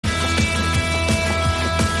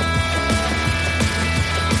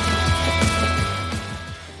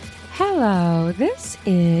Hello, this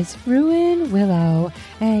is Ruin Willow,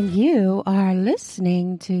 and you are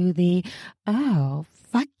listening to the Oh,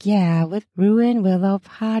 Fuck Yeah with Ruin Willow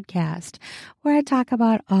podcast, where I talk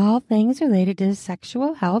about all things related to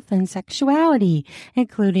sexual health and sexuality,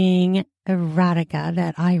 including erotica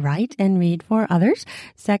that I write and read for others,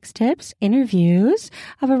 sex tips, interviews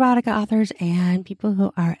of erotica authors, and people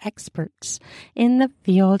who are experts in the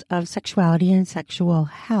field of sexuality and sexual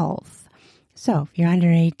health. So if you're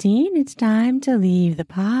under 18, it's time to leave the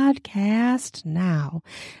podcast now.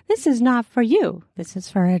 This is not for you. This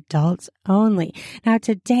is for adults only. Now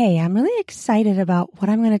today, I'm really excited about what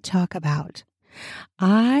I'm going to talk about.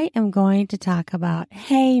 I am going to talk about,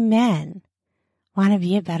 hey men, want to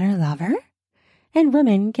be a better lover? And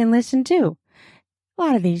women can listen too. A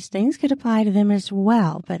lot of these things could apply to them as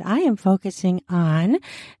well, but I am focusing on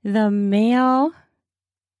the male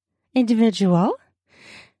individual,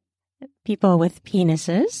 people with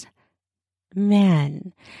penises,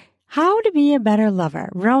 men. How to be a better lover,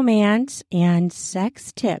 romance and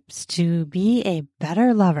sex tips to be a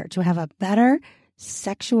better lover, to have a better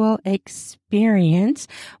sexual experience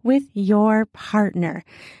with your partner.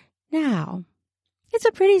 Now, it's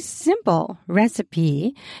a pretty simple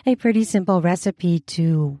recipe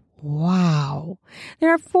to wow.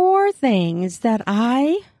 There are 4 things that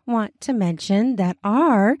I want to mention that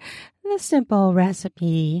are the simple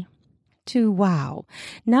recipe to wow.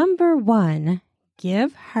 Number 1,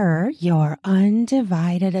 give her your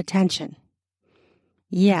undivided attention.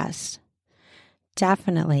 Yes,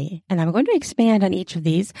 definitely. And I'm going to expand on each of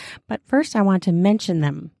these, but first I want to mention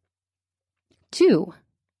them. 2,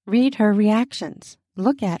 read her reactions.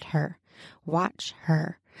 Look at her. Watch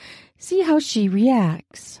her. See how she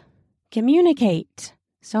reacts. Communicate.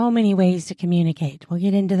 So many ways to communicate. We'll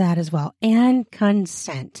get into that as well. And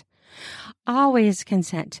consent. Always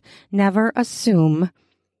consent. Never assume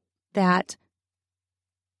that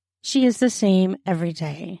she is the same every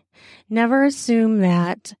day. Never assume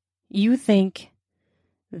that you think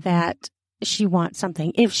that she wants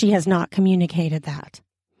something if she has not communicated that.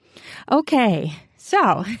 Okay,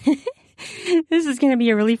 so this is going to be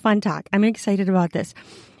a really fun talk. I'm excited about this.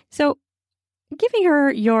 So giving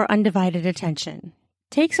her your undivided attention.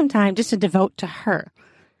 Take some time just to devote to her.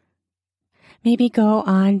 Maybe go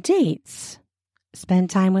on dates.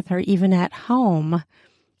 Spend time with her even at home.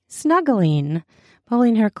 Snuggling,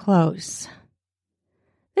 pulling her close.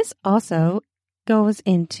 This also goes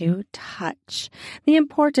into touch. The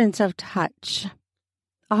importance of touch.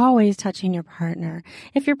 Always touching your partner.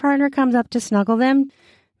 If your partner comes up to snuggle them,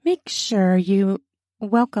 make sure you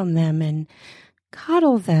welcome them and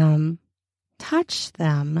cuddle them. Touch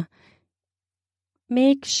them.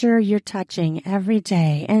 Make sure you're touching every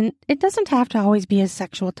day. And it doesn't have to always be a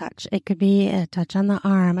sexual touch. It could be a touch on the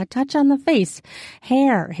arm, a touch on the face.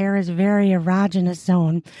 Hair. Hair is a very erogenous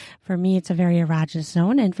zone. For me, it's a very erogenous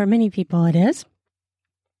zone. And for many people, it is.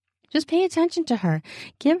 Just pay attention to her.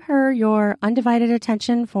 Give her your undivided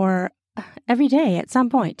attention for every day at some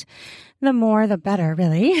point. The more, the better,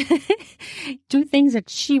 really. Do things that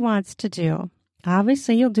she wants to do.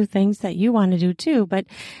 Obviously, you'll do things that you want to do too, but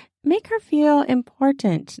make her feel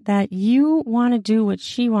important, that you want to do what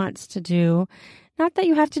she wants to do. Not that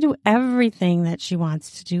you have to do everything that she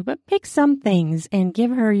wants to do, but pick some things and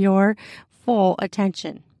give her your full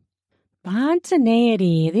attention.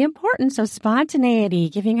 Spontaneity, the importance of spontaneity,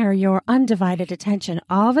 giving her your undivided attention.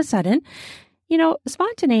 All of a sudden,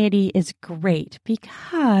 spontaneity is great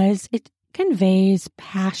because it conveys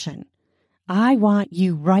passion. I want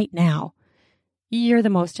you right now. You're the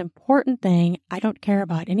most important thing. I don't care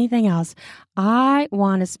about anything else. I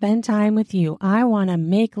want to spend time with you. I want to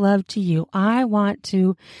make love to you. I want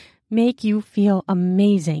to make you feel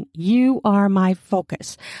amazing. You are my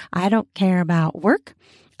focus. I don't care about work.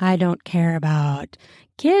 I don't care about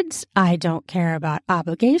kids. I don't care about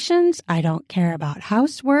obligations. I don't care about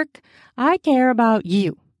housework. I care about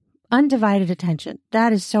you. Undivided attention.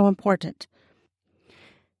 That is so important.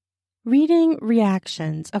 Reading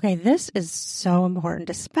reactions. Okay, this is so important,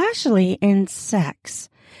 especially in sex.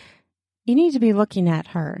 You need to be looking at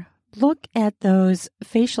her. Look at those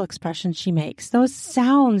facial expressions she makes, those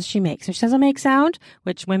sounds she makes. If she doesn't make sound,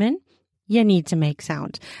 which women, you need to make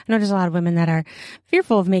sound. I know there's a lot of women that are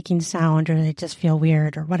fearful of making sound or they just feel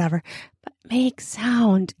weird or whatever, but make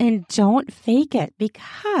sound and don't fake it,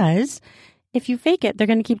 because if you fake it, they're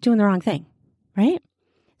going to keep doing the wrong thing, right?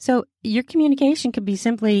 So your communication could be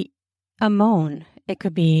simply a moan. It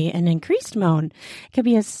could be an increased moan. It could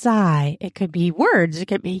be a sigh. It could be words. It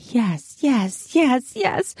could be yes, yes, yes,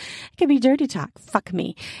 yes. It could be dirty talk. Fuck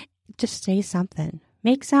me. Just say something.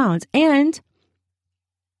 Make sounds. And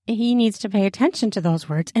he needs to pay attention to those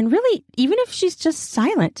words. And really, even if she's just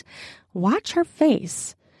silent, watch her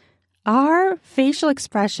face. Our facial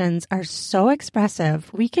expressions are so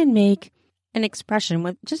expressive. We can make an expression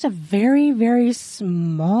with just a very, very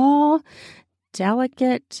small,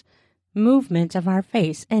 delicate movement of our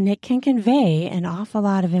face, and it can convey an awful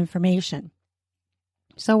lot of information.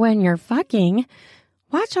 So when you're fucking,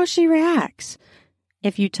 watch how she reacts.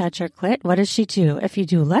 If you touch her clit, what does she do? If you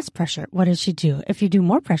do less pressure, what does she do? If you do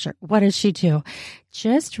more pressure, what does she do?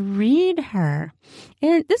 Just read her.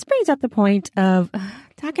 And this brings up the point of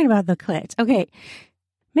talking about the clit. Okay,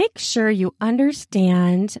 make sure you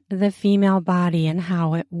understand the female body and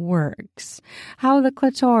how it works, how the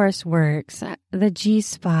clitoris works, the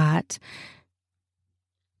G-spot,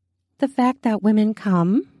 the fact that women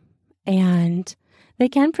come and they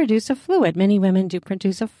can produce a fluid. Many women do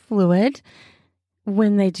produce a fluid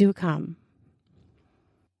when they do come.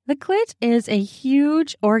 The clit is a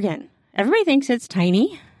huge organ. Everybody thinks it's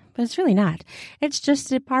tiny, but it's really not. It's just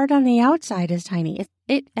the part on the outside is tiny.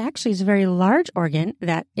 It actually is a very large organ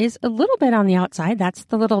that is a little bit on the outside. That's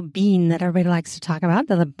the little bean that everybody likes to talk about,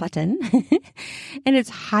 the button. And it's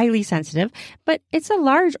highly sensitive, but it's a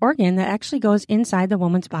large organ that actually goes inside the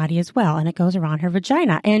woman's body as well, and it goes around her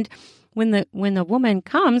vagina. And when the woman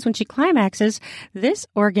comes, when she climaxes, this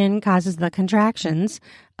organ causes the contractions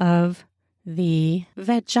of the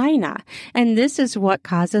vagina. And this is what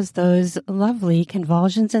causes those lovely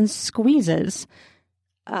convulsions and squeezes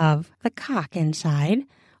of the cock inside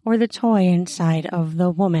or the toy inside of the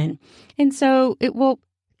woman. And so it will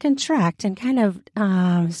contract and kind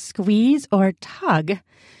of squeeze or tug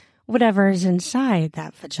whatever is inside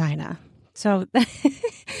that vagina. So,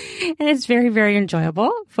 and it's very, very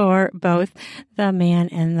enjoyable for both the man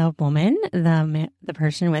and the woman, the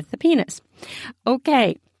person with the penis.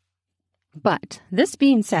 Okay. But this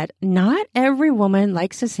being said, not every woman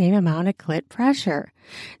likes the same amount of clit pressure.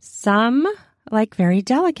 Some like very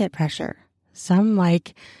delicate pressure. Some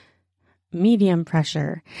like medium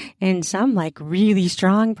pressure. And some like really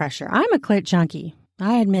strong pressure. I'm a clit junkie.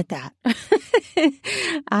 I admit that.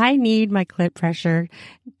 I need my clit pressure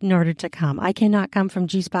in order to come. I cannot come from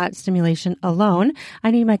G-spot stimulation alone. I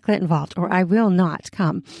need my clit involved or I will not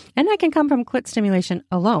come. And I can come from clit stimulation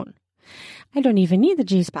alone. I don't even need the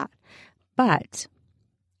G-spot. But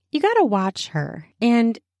you got to watch her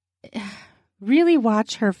and really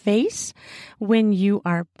watch her face when you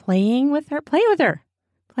are playing with her. Play with her.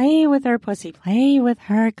 Play with her pussy. Play with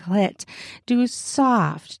her clit. Do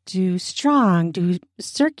soft, do strong, do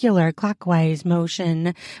circular clockwise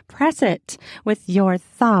motion. Press it with your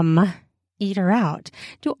thumb. Eat her out.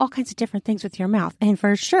 Do all kinds of different things with your mouth. And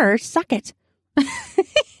for sure, suck it.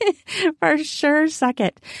 For sure, suck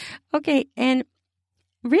it. Okay, and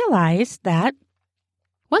realize that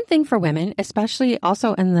one thing for women, especially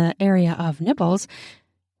also in the area of nipples,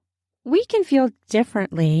 we can feel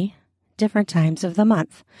differently different times of the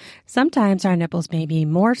month. Sometimes our nipples may be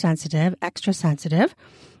more sensitive, extra sensitive,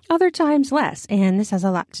 other times less. And this has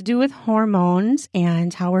a lot to do with hormones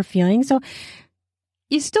and how we're feeling. So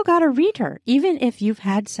you still got to read her, even if you've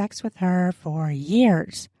had sex with her for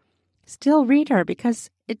years. Still read her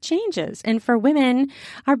because it changes. And for women,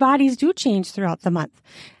 our bodies do change throughout the month,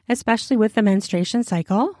 especially with the menstruation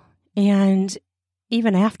cycle and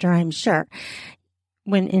even after, I'm sure.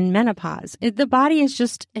 When in menopause, the body is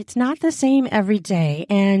just, it's not the same every day.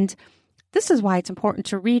 And this is why it's important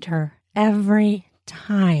to read her every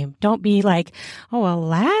time. Don't be like, oh, well,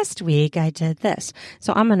 last week I did this,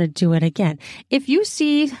 so I'm going to do it again. If you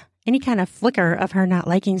see any kind of flicker of her not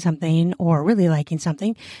liking something or really liking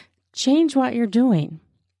something, change what you're doing.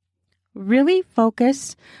 Really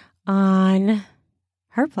focus on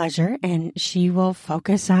her pleasure and she will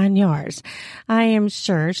focus on yours. I am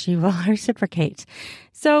sure she will reciprocate.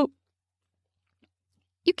 So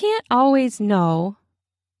you can't always know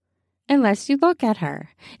unless you look at her.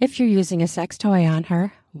 If you're using a sex toy on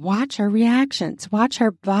her, watch her reactions. Watch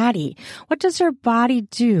her body. What does her body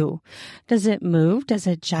do? Does it move? Does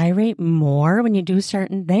it gyrate more when you do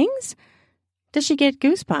certain things? Does she get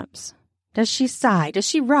goosebumps? Does she sigh? Does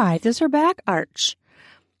she writhe? Does her back arch?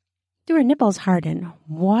 Do her nipples harden?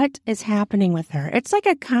 What is happening with her? It's like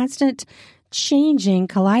a constant changing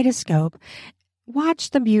kaleidoscope. Watch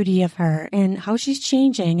the beauty of her and how she's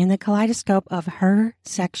changing in the kaleidoscope of her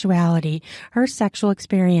sexuality, her sexual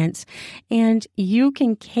experience. And you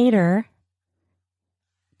can cater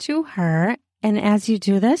to her. And as you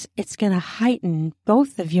do this, it's going to heighten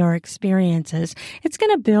both of your experiences. It's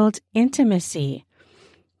going to build intimacy.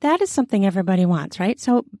 That is something everybody wants, right?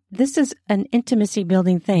 So this is an intimacy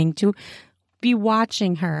building thing to be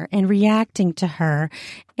watching her and reacting to her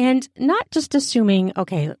and not just assuming,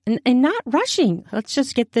 okay, and not rushing. Let's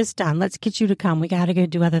just get this done. Let's get you to come. We got to go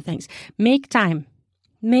do other things. Make time.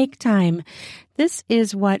 Make time. This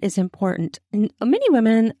is what is important. And many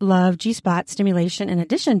women love G-spot stimulation in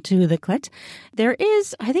addition to the clit. There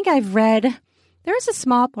is, I think I've read, there is a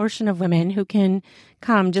small portion of women who can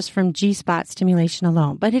come just from G-spot stimulation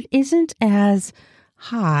alone, but it isn't as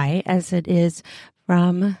high as it is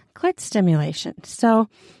from clit stimulation. So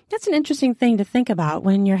that's an interesting thing to think about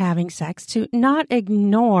when you're having sex, to not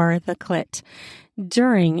ignore the clit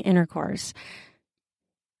during intercourse.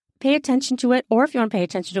 Pay attention to it, or if you want to pay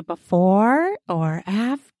attention to it before or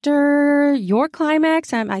after your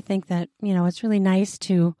climax, I think that, it's really nice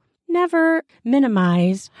to never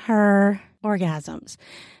minimize her orgasms.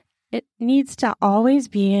 It needs to always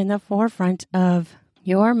be in the forefront of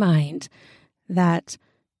your mind that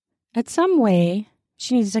at some way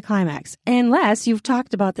she needs to climax, unless you've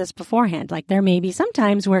talked about this beforehand. Like there may be some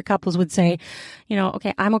times where couples would say,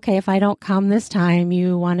 okay, I'm okay if I don't come this time.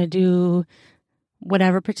 You want to do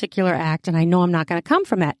whatever particular act, and I know I'm not going to come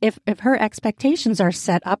from that. If her expectations are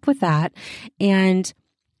set up with that, and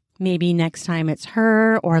maybe next time it's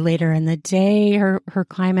her, or later in the day, her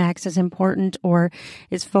climax is important or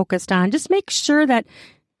is focused on, just make sure that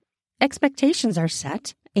expectations are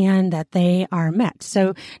set and that they are met.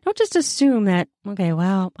 So don't just assume that, okay,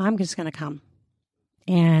 well, I'm just going to come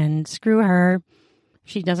and screw her.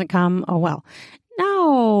 If she doesn't come, oh well.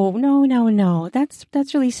 No.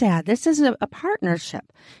 That's really sad. This is a partnership.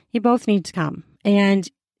 You both need to come, and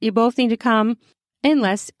you both need to come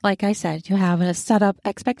unless, like I said, you have a set up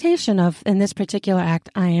expectation of, in this particular act,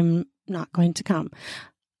 I am not going to come.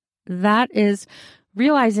 That is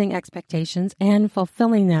realizing expectations and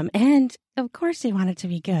fulfilling them. And of course you want it to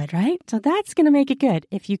be good, right? So that's going to make it good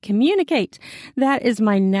if you communicate. That is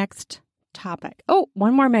my next topic. Oh,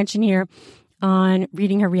 one more mention here on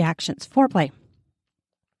reading her reactions. Foreplay.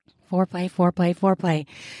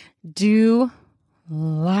 Do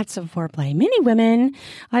lots of foreplay. Many women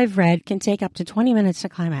I've read can take up to 20 minutes to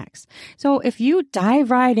climax. So if you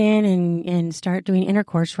dive right in and start doing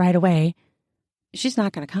intercourse right away, she's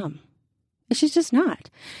not going to come. She's just not.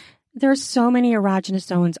 There's so many erogenous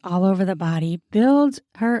zones all over the body. Build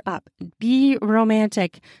her up. Be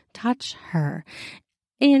romantic. Touch her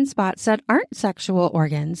in spots that aren't sexual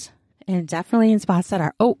organs. And definitely in spots that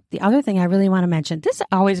are. Oh, the other thing I really want to mention, this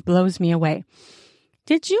always blows me away.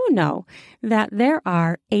 Did you know that there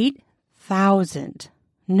are 8,000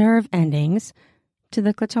 nerve endings to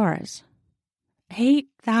the clitoris?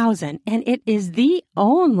 8,000. And it is the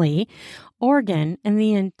only organ in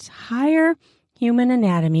the entire human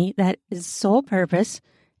anatomy that its sole purpose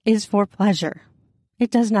is for pleasure. It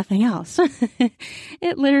does nothing else.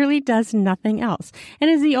 It literally does nothing else. And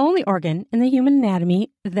is the only organ in the human anatomy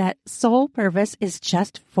that sole purpose is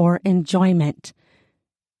just for enjoyment.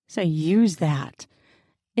 So use that.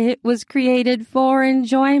 It was created for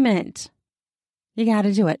enjoyment. You got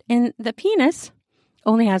to do it. And the penis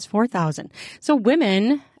only has 4,000. So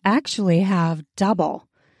women actually have double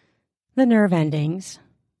the nerve endings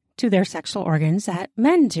to their sexual organs that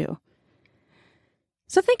men do.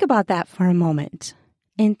 So think about that for a moment.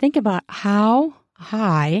 And think about how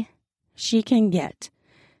high she can get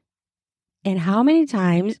and how many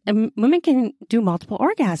times women can do multiple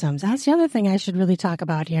orgasms. That's the other thing I should really talk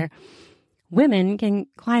about here. Women can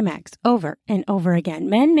climax over and over again.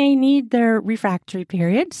 Men may need their refractory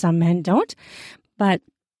period. Some men don't. But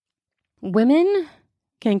women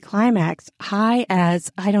can climax high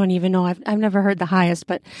as, I don't even know. I've never heard the highest,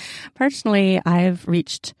 but personally, I've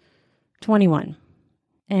reached 21.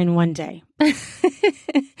 In one day.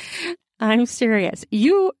 I'm serious.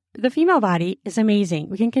 The female body is amazing.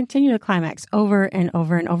 We can continue to climax over and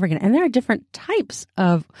over and over again. And there are different types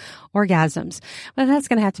of orgasms. But that's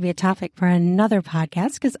going to have to be a topic for another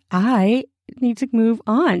podcast because I need to move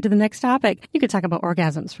on to the next topic. You could talk about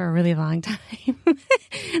orgasms for a really long time.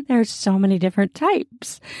 There's so many different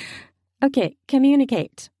types. Okay,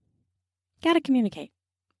 communicate. Got to communicate.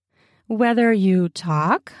 Whether you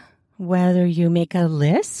talk, whether you make a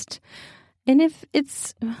list, and if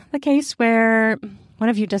it's the case where one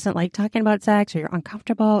of you doesn't like talking about sex, or you're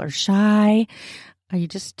uncomfortable or shy, or you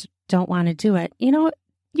just don't want to do it,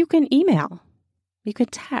 you can email, you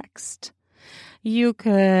could text, you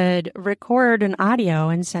could record an audio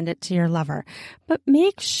and send it to your lover, but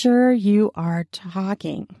make sure you are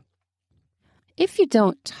talking. If you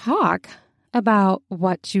don't talk about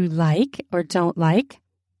what you like or don't like,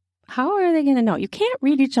 how are they going to know? You can't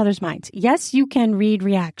read each other's minds. Yes, you can read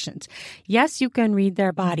reactions. Yes, you can read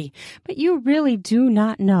their body, but you really do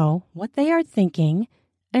not know what they are thinking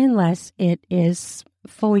unless it is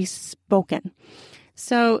fully spoken.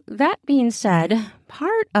 So that being said,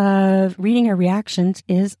 part of reading her reactions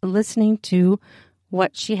is listening to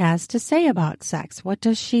what she has to say about sex. What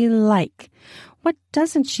does she like? What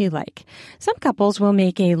doesn't she like? Some couples will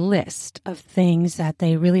make a list of things that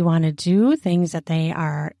they really want to do, things that they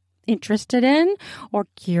are interested in or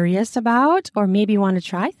curious about, or maybe want to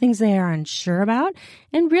try, things they are unsure about.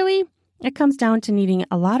 And really, it comes down to needing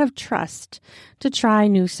a lot of trust to try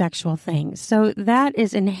new sexual things. So that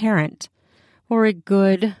is inherent for a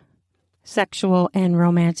good sexual and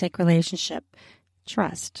romantic relationship.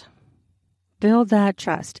 Trust. Build that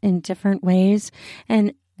trust in different ways,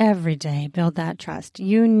 and every day build that trust.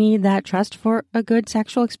 You need that trust for a good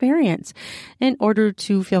sexual experience in order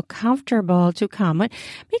to feel comfortable to come. It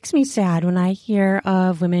makes me sad when I hear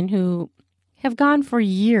of women who have gone for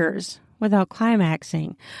years without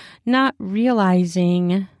climaxing, not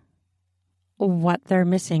realizing what they're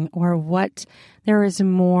missing or what there is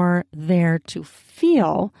more there to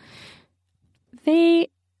feel. They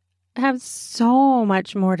have so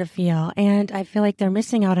much more to feel, and I feel like they're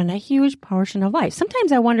missing out on a huge portion of life.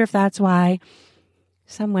 Sometimes I wonder if that's why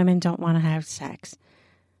some women don't want to have sex,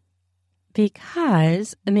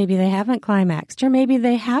 because maybe they haven't climaxed, or maybe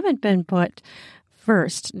they haven't been put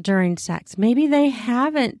first during sex. Maybe they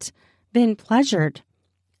haven't been pleasured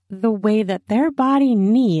the way that their body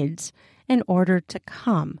needs in order to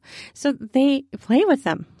come. So they play with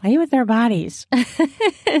their bodies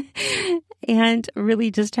and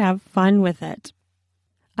really just have fun with it.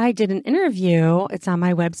 I did an interview, it's on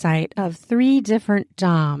my website, of 3 different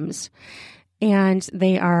doms, and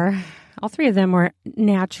all 3 of them were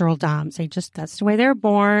natural doms. That's the way they're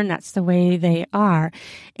born. That's the way they are.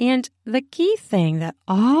 And the key thing that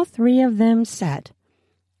all 3 of them said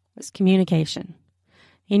was communication.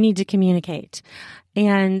 You need to communicate.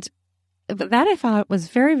 And that I thought was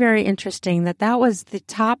very, very interesting, that was the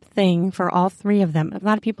top thing for all 3 of them. A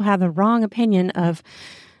lot of people have the wrong opinion of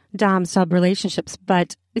dom-sub relationships,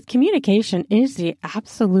 but communication is the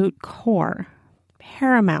absolute core,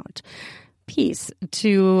 paramount piece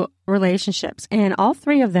to relationships. And all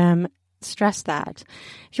 3 of them stress that.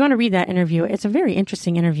 If you want to read that interview, it's a very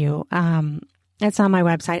interesting interview. It's on my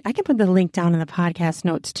website. I can put the link down in the podcast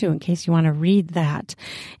notes too, in case you want to read that.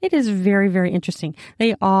 It is very, very interesting.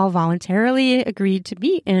 They all voluntarily agreed to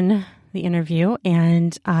be in the interview,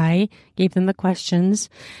 and I gave them the questions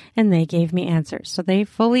and they gave me answers. So they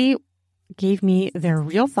fully gave me their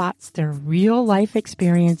real thoughts, their real life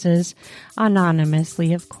experiences,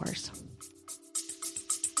 anonymously, of course.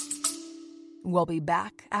 We'll be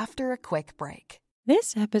back after a quick break.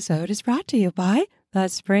 This episode is brought to you by the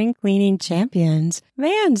spring cleaning champions,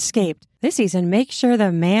 Manscaped. This season, make sure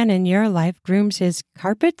the man in your life grooms his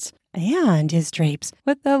carpets and his drapes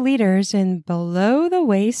with the leaders in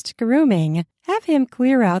below-the-waist grooming. Have him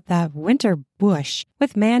clear out that winter bush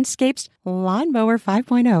with Manscaped's Lawnmower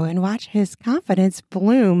 5.0 and watch his confidence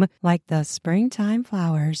bloom like the springtime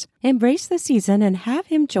flowers. Embrace the season and have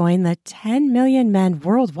him join the 10 million men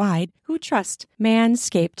worldwide who trust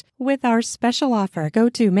Manscaped with our special offer. Go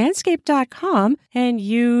to manscaped.com and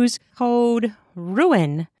use code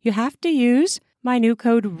RUIN. You have to use my new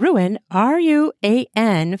code RUIN,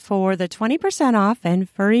 RUAN, for the 20% off and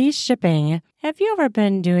free shipping. Have you ever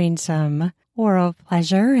been doing some oral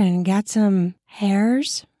pleasure and got some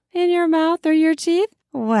hairs in your mouth or your teeth?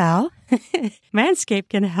 Well, Manscaped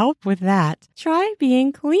can help with that. Try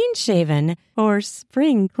being clean-shaven for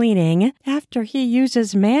spring cleaning. After he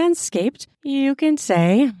uses Manscaped, you can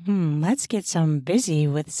say, let's get some busy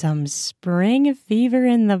with some spring fever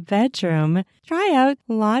in the bedroom. Try out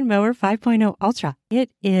Lawnmower 5.0 Ultra.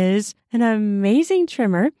 It is an amazing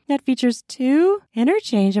trimmer that features 2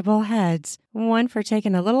 interchangeable heads. One for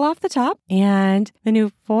taking a little off the top and the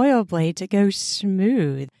new foil blade to go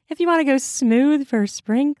smooth. If you want to go smooth for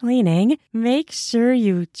spring cleaning, make sure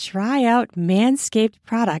you try out Manscaped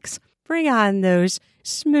products. Bring on those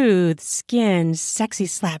smooth skin, sexy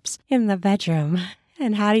slaps in the bedroom.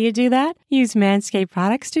 And how do you do that? Use Manscaped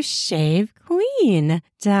products to shave clean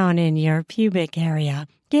down in your pubic area.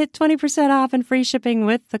 Get 20% off and free shipping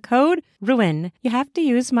with the code RUIN. You have to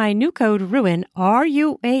use my new code RUIN,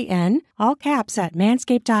 RUAN, all caps at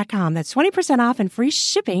manscaped.com. That's 20% off and free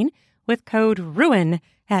shipping with code RUIN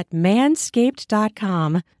at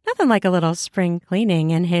manscaped.com. Nothing like a little spring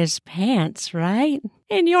cleaning in his pants, right?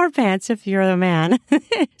 In your pants if you're the man.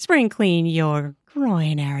 Spring clean your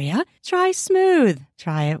groin area. Try smooth.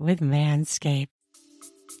 Try it with Manscaped.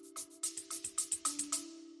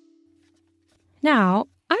 Now,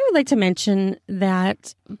 I would like to mention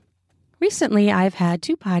that recently I've had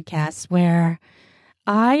 2 podcasts where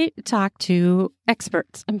I talk to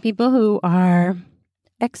experts and people who are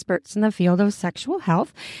experts in the field of sexual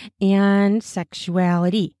health and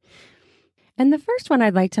sexuality. And the first one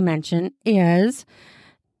I'd like to mention is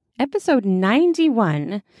episode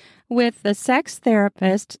 91 with the sex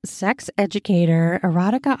therapist, sex educator,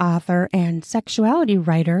 erotica author, and sexuality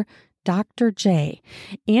writer, Dr. J.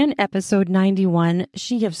 In episode 91,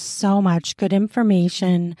 she gives so much good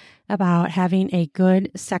information about having a good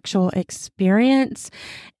sexual experience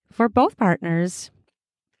for both partners.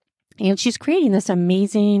 And she's creating this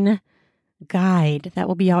amazing guide that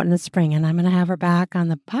will be out in the spring. And I'm going to have her back on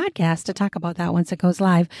the podcast to talk about that once it goes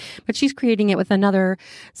live. But she's creating it with another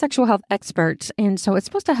sexual health expert. And so it's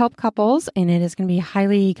supposed to help couples, and it is going to be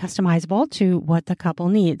highly customizable to what the couple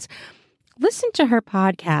needs. Listen to her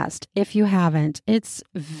podcast if you haven't. It's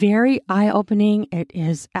very eye-opening. It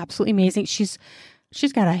is absolutely amazing. She's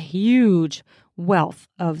got a huge wealth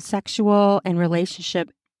of sexual and relationship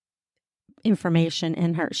information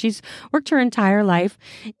in her. She's worked her entire life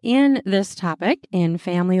in this topic, in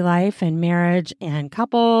family life and marriage and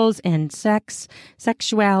couples and sex,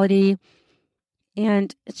 sexuality.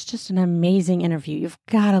 And it's just an amazing interview. You've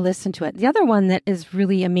got to listen to it. The other one that is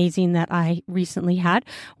really amazing that I recently had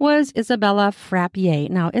was Isabella Frappier.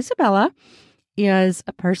 Now, Isabella is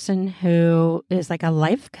a person who is like a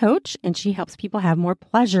life coach, and she helps people have more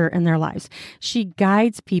pleasure in their lives. She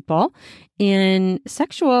guides people in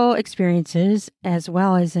sexual experiences as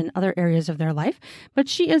well as in other areas of their life. But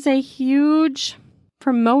she is a huge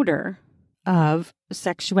promoter of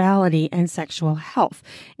sexuality and sexual health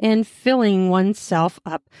and filling oneself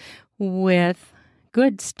up with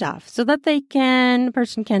good stuff so that a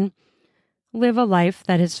person can live a life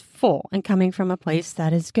that is full and coming from a place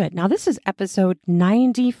that is good. Now, this is episode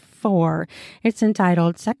 94. It's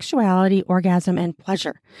entitled Sexuality, Orgasm, and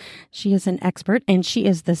Pleasure. She is an expert, and she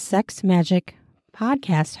is the Sex Magic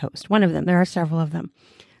podcast host. One of them. There are several of them.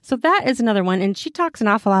 So that is another one. And she talks an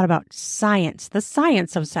awful lot about science, the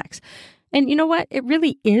science of sex. And you know what? It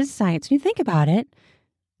really is science. When you think about it,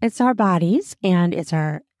 it's our bodies and it's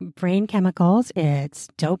our brain chemicals. It's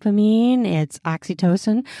dopamine, it's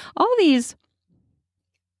oxytocin. All these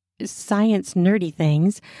science nerdy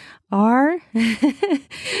things are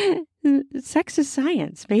sex is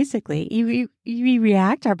science, basically. You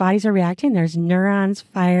react, our bodies are reacting. There's neurons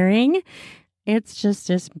firing. It's just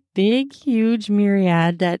this big, huge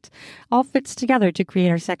myriad that all fits together to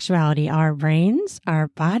create our sexuality, our brains, our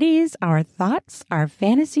bodies, our thoughts, our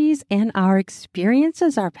fantasies, and our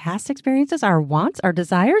experiences, our past experiences, our wants, our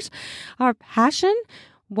desires, our passion,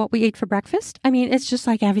 what we ate for breakfast. I mean, it's just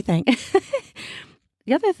like everything.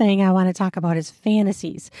 The other thing I want to talk about is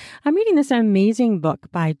fantasies. I'm reading this amazing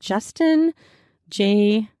book by Justin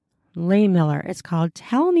J. Lehmiller. It's called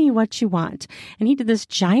Tell Me What You Want. And he did this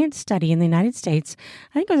giant study in the United States.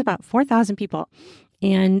 I think it was about 4,000 people.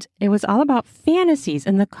 And it was all about fantasies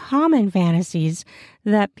and the common fantasies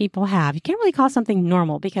that people have. You can't really call something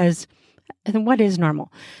normal because what is normal?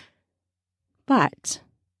 But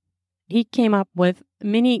he came up with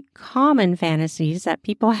many common fantasies that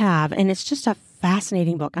people have. And it's just a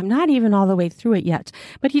fascinating book. I'm not even all the way through it yet,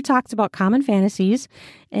 but he talks about common fantasies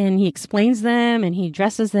and he explains them and he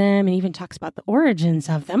addresses them and even talks about the origins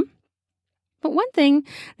of them. But one thing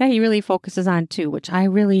that he really focuses on too, which I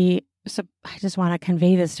just want to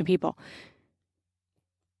convey this to people.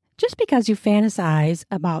 Just because you fantasize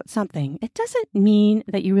about something, it doesn't mean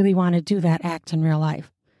that you really want to do that act in real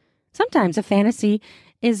life. Sometimes a fantasy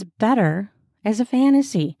is better as a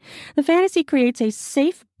fantasy. The fantasy creates a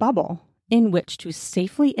safe bubble in which to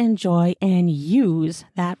safely enjoy and use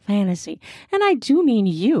that fantasy. And I do mean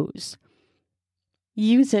use.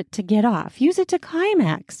 Use it to get off. Use it to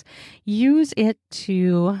climax. Use it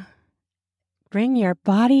to bring your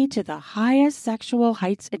body to the highest sexual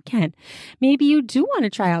heights it can. Maybe you do want to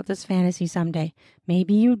try out this fantasy someday.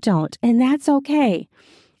 Maybe you don't, and that's okay.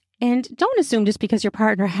 And don't assume just because your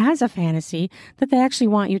partner has a fantasy that they actually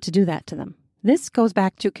want you to do that to them. This goes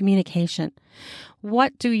back to communication.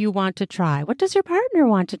 What do you want to try? What does your partner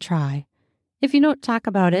want to try? If you don't talk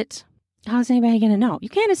about it, how's anybody going to know? You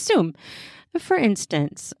can't assume. For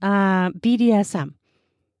instance, BDSM.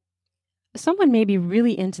 Someone may be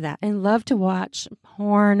really into that and love to watch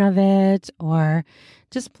porn of it or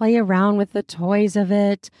just play around with the toys of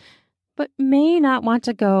it, but may not want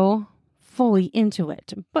to go fully into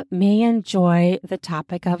it, but may enjoy the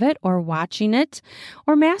topic of it or watching it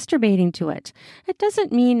or masturbating to it. It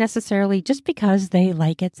doesn't mean necessarily just because they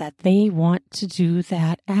like it that they want to do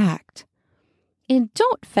that act. And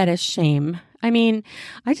don't fetish shame I mean,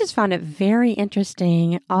 I just found it very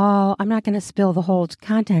interesting. I'm not going to spill the whole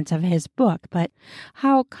contents of his book, but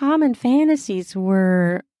how common fantasies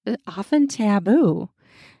were often taboo.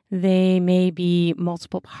 They may be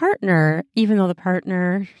multiple partner, even though the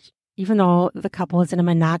couple is in a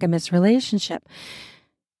monogamous relationship.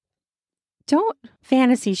 Don't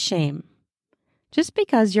fantasy shame. Just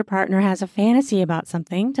because your partner has a fantasy about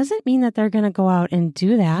something doesn't mean that they're going to go out and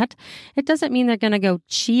do that. It doesn't mean they're going to go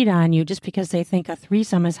cheat on you just because they think a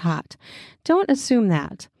threesome is hot. Don't assume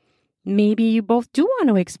that. Maybe you both do want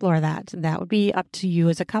to explore that. That would be up to you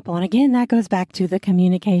as a couple. And again, that goes back to the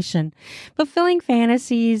communication. Fulfilling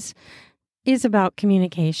fantasies is about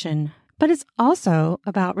communication, but it's also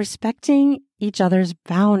about respecting each other's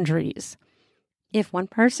boundaries. If one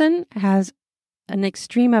person has an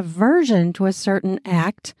extreme aversion to a certain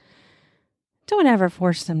act, don't ever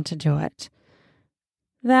force them to do it.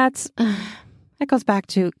 That goes back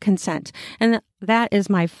to consent. And that is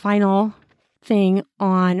my final thing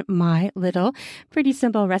on my little pretty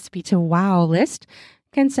simple recipe to wow list.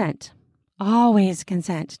 Consent. Always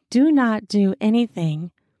consent. Do not do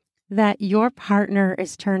anything that your partner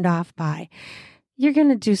is turned off by. You're going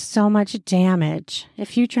to do so much damage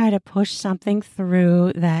if you try to push something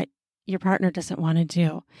through that your partner doesn't want to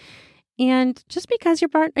do. And just because your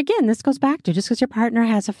partner, again, this goes back to just because your partner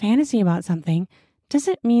has a fantasy about something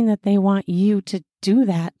doesn't mean that they want you to do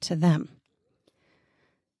that to them.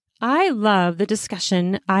 I love the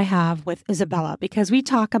discussion I have with Isabella because we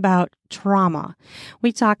talk about trauma.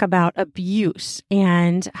 We talk about abuse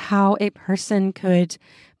and how a person could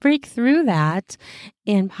break through that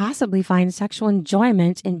and possibly find sexual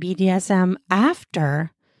enjoyment in BDSM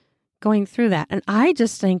after going through that. And I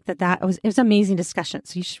just think that it was an amazing discussion.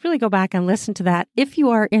 So you should really go back and listen to that if you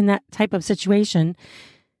are in that type of situation.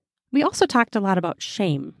 We also talked a lot about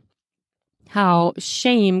shame. How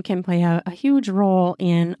shame can play a huge role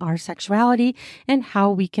in our sexuality and how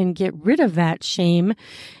we can get rid of that shame.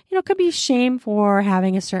 It could be shame for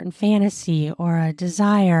having a certain fantasy or a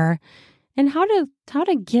desire, and how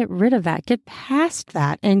to get rid of that, get past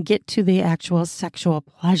that, and get to the actual sexual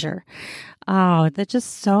pleasure. Oh, there's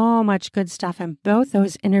just so much good stuff in both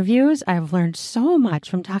those interviews. I've learned so much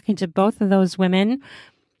from talking to both of those women.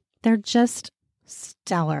 They're just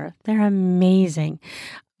stellar. They're amazing.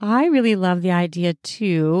 I really love the idea,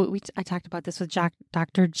 too. I talked about this with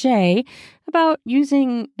Dr. J about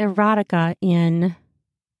using erotica in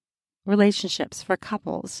relationships for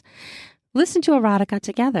couples. Listen to erotica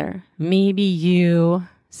together. Maybe you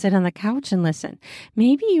sit on the couch and listen.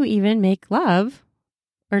 Maybe you even make love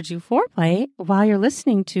or do foreplay while you're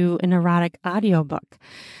listening to an erotic audiobook.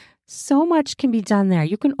 So much can be done there.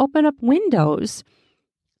 You can open up windows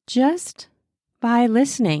just by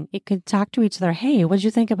listening. You could talk to each other. Hey, what did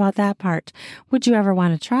you think about that part? Would you ever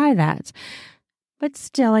want to try that? But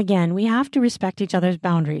still, again, we have to respect each other's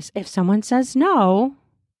boundaries. If someone says no,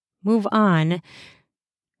 move on.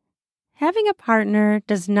 Having a partner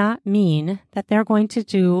does not mean that they're going to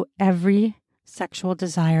do every sexual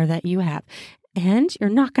desire that you have. And you're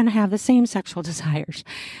not going to have the same sexual desires.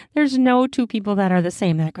 There's no two people that are the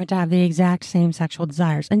same. They're going to have the exact same sexual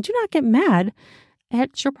desires. And do not get mad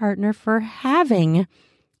at your partner for having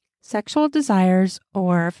sexual desires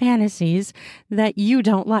or fantasies that you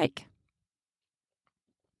don't like.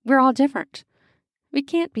 We're all different. We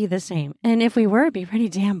can't be the same. And if we were, it'd be pretty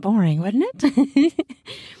damn boring, wouldn't it?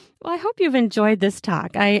 Well, I hope you've enjoyed this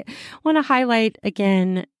talk. I want to highlight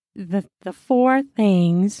again the 4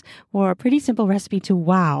 things or a pretty simple recipe to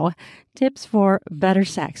wow. Tips for better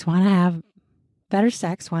sex. Want to have better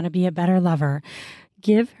sex, want to be a better lover.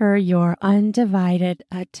 Give her your undivided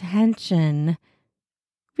attention.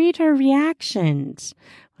 Read her reactions,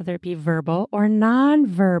 whether it be verbal or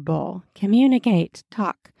nonverbal. Communicate,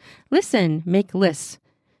 talk, listen, make lists,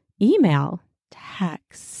 email,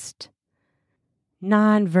 text,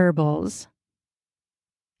 nonverbals,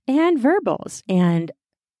 and verbals. And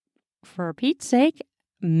for Pete's sake,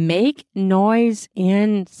 make noise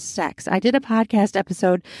in sex. I did a podcast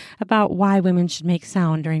episode about why women should make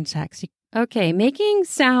sound during sex. Okay, making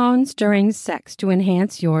sounds during sex to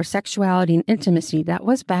enhance your sexuality and intimacy. That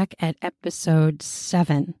was back at episode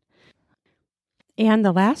 7. And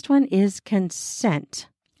the last one is consent.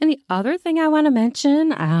 And the other thing I want to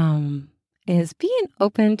mention is being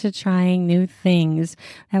open to trying new things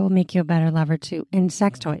that will make you a better lover too. And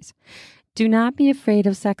sex toys. Do not be afraid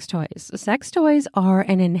of sex toys. Sex toys are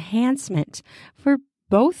an enhancement for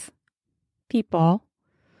both people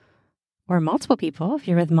or multiple people, if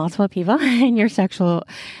you're with multiple people in your sexual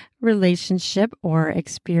relationship or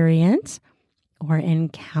experience or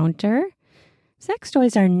encounter. Sex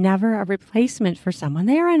toys are never a replacement for someone.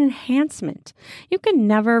 They are an enhancement. You can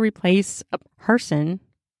never replace a person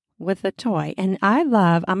with a toy. And I'm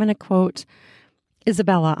going to quote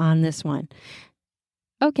Isabella on this one.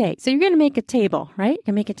 Okay, so you're going to make a table, right? You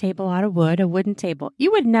can make a table out of wood, a wooden table.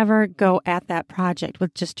 You would never go at that project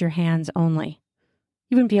with just your hands only.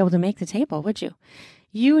 You wouldn't be able to make the table, would you?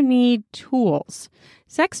 You need tools.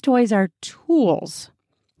 Sex toys are tools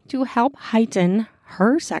to help heighten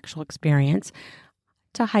her sexual experience,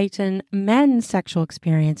 to heighten men's sexual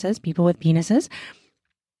experiences, people with penises.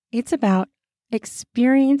 It's about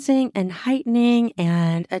experiencing and heightening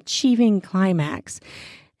and achieving climax.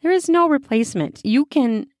 There is no replacement. You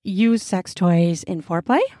can use sex toys in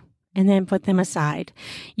foreplay and then put them aside.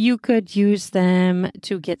 You could use them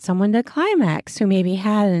to get someone to climax who maybe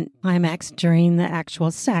hadn't climaxed during the actual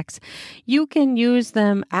sex. You can use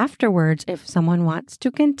them afterwards if someone wants to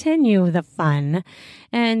continue the fun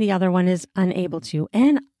and the other one is unable to.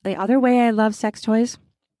 And the other way I love sex toys,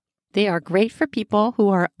 they are great for people who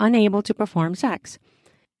are unable to perform sex.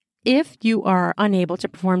 If you are unable to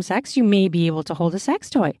perform sex, you may be able to hold a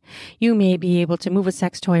sex toy. You may be able to move a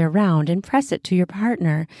sex toy around and press it to your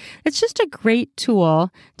partner. It's just a great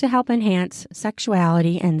tool to help enhance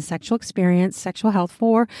sexuality and sexual experience, sexual health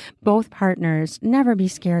for both partners. Never be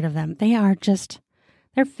scared of them.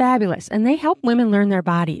 They're fabulous, and they help women learn their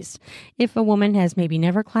bodies. If a woman has maybe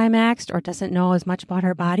never climaxed or doesn't know as much about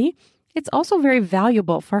her body, it's also very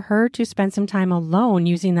valuable for her to spend some time alone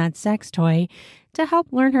using that sex toy to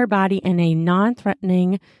help learn her body in a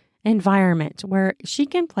non-threatening environment where she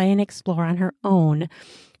can play and explore on her own.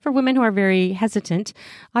 For women who are very hesitant,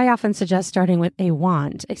 I often suggest starting with a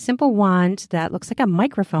wand, a simple wand that looks like a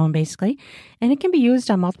microphone basically, and it can be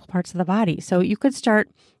used on multiple parts of the body. So you could start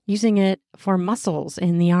using it for muscles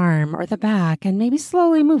in the arm or the back and maybe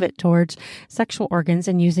slowly move it towards sexual organs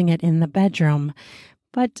and using it in the bedroom.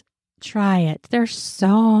 But try it. There's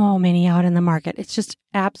so many out in the market. It's just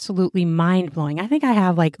absolutely mind-blowing. I think I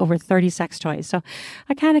have like over 30 sex toys. So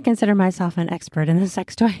I kind of consider myself an expert in the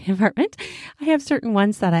sex toy department. I have certain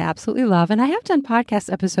ones that I absolutely love, and I have done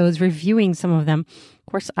podcast episodes reviewing some of them. Of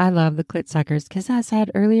course, I love the clit suckers because I said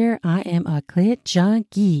earlier, I am a clit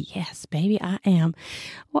junkie. Yes, baby, I am.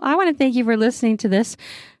 Well, I want to thank you for listening to this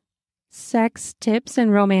sex tips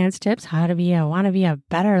and romance tips, how to want to be a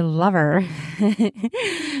better lover.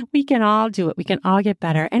 We can all do it. We can all get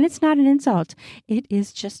better. And it's not an insult. It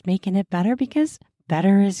is just making it better because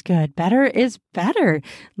better is good. Better is better.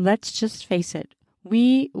 Let's just face it.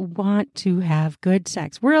 We want to have good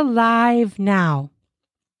sex. We're alive now.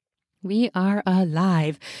 We are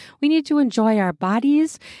alive. We need to enjoy our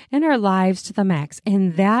bodies and our lives to the max.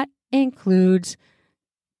 And that includes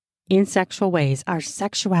in sexual ways, our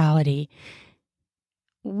sexuality.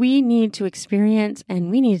 We need to experience and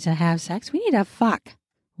we need to have sex. We need to fuck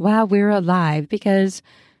while we're alive because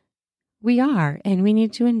we are, and we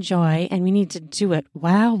need to enjoy and we need to do it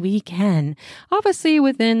while we can. Obviously,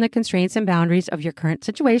 within the constraints and boundaries of your current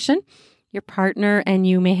situation, your partner and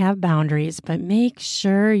you may have boundaries, but make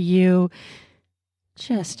sure you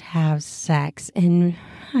just have sex and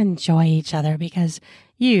enjoy each other because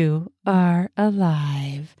you are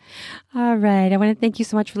alive. All right. I want to thank you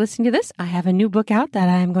so much for listening to this. I have a new book out that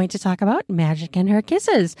I'm going to talk about, Magic and Her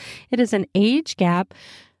Kisses. It is an age gap,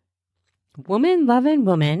 woman-loving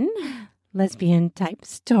woman, lesbian type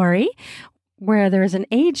story where there is an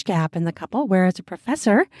age gap in the couple, where it's a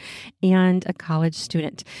professor and a college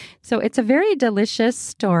student. So it's a very delicious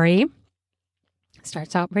story.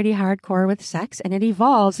 Starts out pretty hardcore with sex and it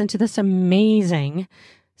evolves into this amazing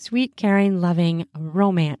sweet, caring, loving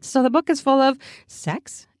romance. So the book is full of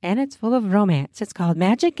sex and it's full of romance. It's called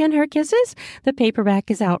Magic and Her Kisses. The paperback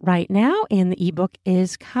is out right now and the ebook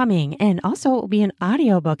is coming. And also it will be an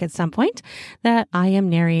audiobook at some point that I am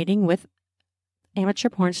narrating with amateur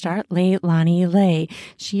porn star Leilani Lay.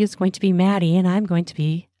 She is going to be Maddie and I'm going to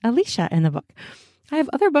be Alicia in the book. I have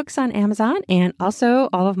other books on Amazon and also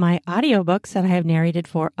all of my audiobooks that I have narrated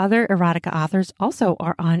for other erotica authors also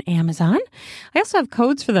are on Amazon. I also have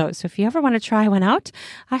codes for those. So if you ever want to try one out,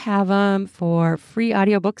 I have them for free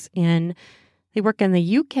audiobooks they work in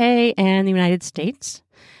the UK and the United States.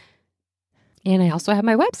 And I also have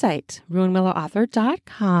my website,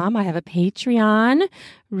 ruinwillowauthor.com. I have a Patreon,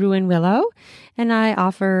 Ruin Willow, and I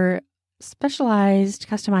offer specialized,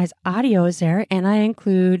 customized audios there, and I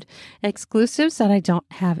include exclusives that I don't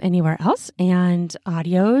have anywhere else, and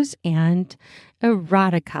audios and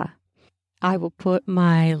erotica. I will put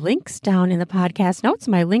my links down in the podcast notes,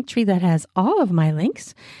 my link tree that has all of my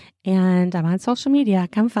links, and I'm on social media.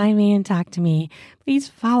 Come find me and talk to me. Please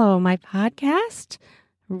follow my podcast,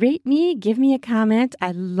 rate me, give me a comment.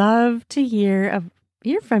 I love to hear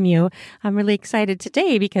from you. I'm really excited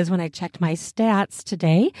today because when I checked my stats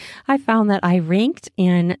today, I found that I ranked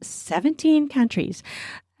in 17 countries.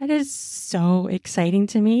 That is so exciting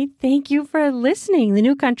to me. Thank you for listening. The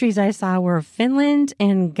new countries I saw were Finland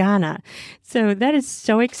and Ghana. So that is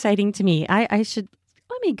so exciting to me. I should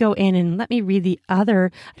let me go in and let me read the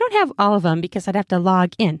other. I don't have all of them because I'd have to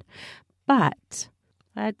log in. But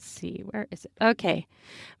let's see, where is it? Okay.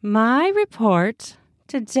 My report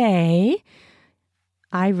today,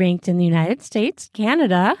 I ranked in the United States,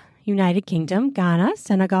 Canada, United Kingdom, Ghana,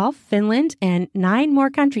 Senegal, Finland, and 9 more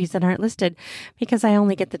countries that aren't listed because I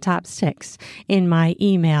only get the top 6 in my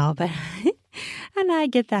email. But and I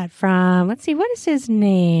get that from, let's see, what is his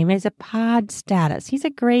name? Is it Pod Status? He's a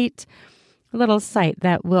great little site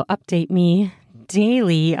that will update me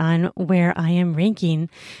daily on where I am ranking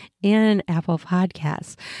in Apple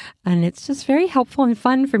Podcasts. And it's just very helpful and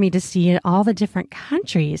fun for me to see all the different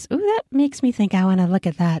countries. Ooh, that makes me think I want to look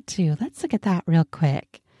at that too. Let's look at that real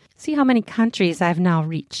quick. See how many countries I've now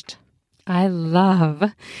reached. I love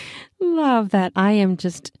that I am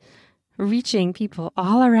just reaching people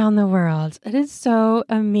all around the world. It is so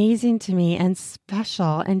amazing to me and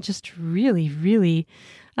special and just really, really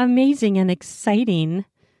amazing and exciting.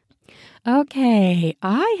 Okay,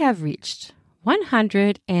 I have reached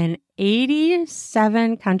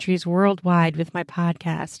 187 countries worldwide with my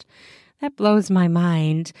podcast. That blows my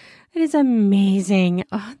mind. It is amazing.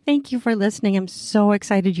 Oh, thank you for listening. I'm so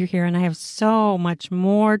excited you're here, and I have so much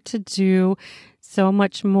more to do, so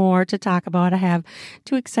much more to talk about. I have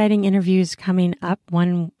 2 exciting interviews coming up.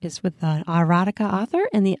 One is with an erotica author,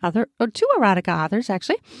 and the other, 2 erotica authors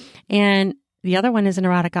actually, and the other one is an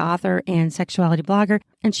erotica author and sexuality blogger,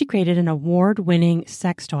 and she created an award-winning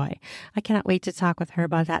sex toy. I cannot wait to talk with her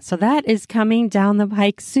about that. So that is coming down the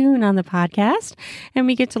pike soon on the podcast, and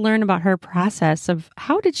we get to learn about her process of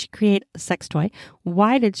how did she create a sex toy,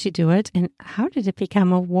 why did she do it, and how did it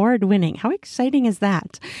become award-winning? How exciting is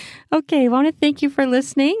that? Okay, I want to thank you for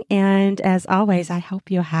listening, and as always, I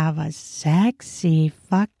hope you have a sexy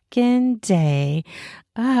fucking day.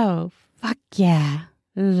 Oh, fuck yeah.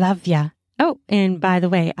 Love ya. Oh, and by the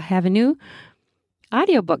way, I have a new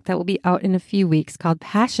audiobook that will be out in a few weeks called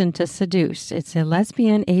Passion to Seduce. It's a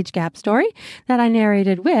lesbian age gap story that I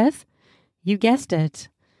narrated with, you guessed it,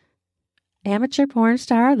 amateur porn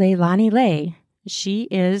star Leilani Lay. She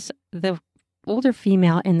is the older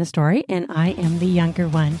female in the story, and I am the younger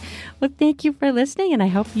one. Well, thank you for listening, and I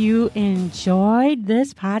hope you enjoyed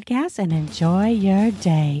this podcast and enjoy your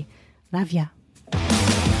day. Love ya.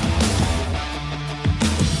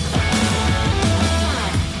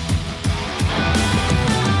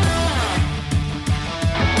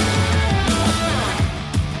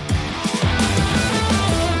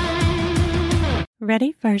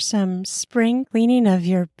 Ready for some spring cleaning of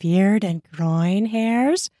your beard and groin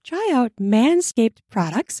hairs? Try out Manscaped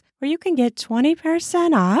products where you can get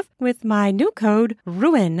 20% off with my new code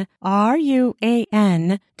RUAN,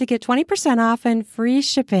 RUAN, to get 20% off and free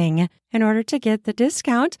shipping. In order to get the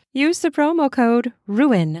discount, use the promo code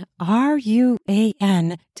RUAN,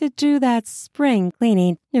 RUAN, to do that spring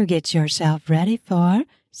cleaning to get yourself ready for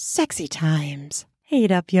sexy times. Heat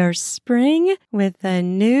up your spring with a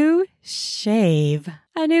new shave,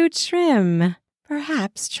 a new trim.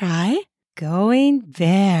 Perhaps try going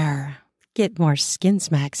bare. Get more skin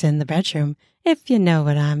smacks in the bedroom, if you know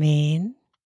what I mean.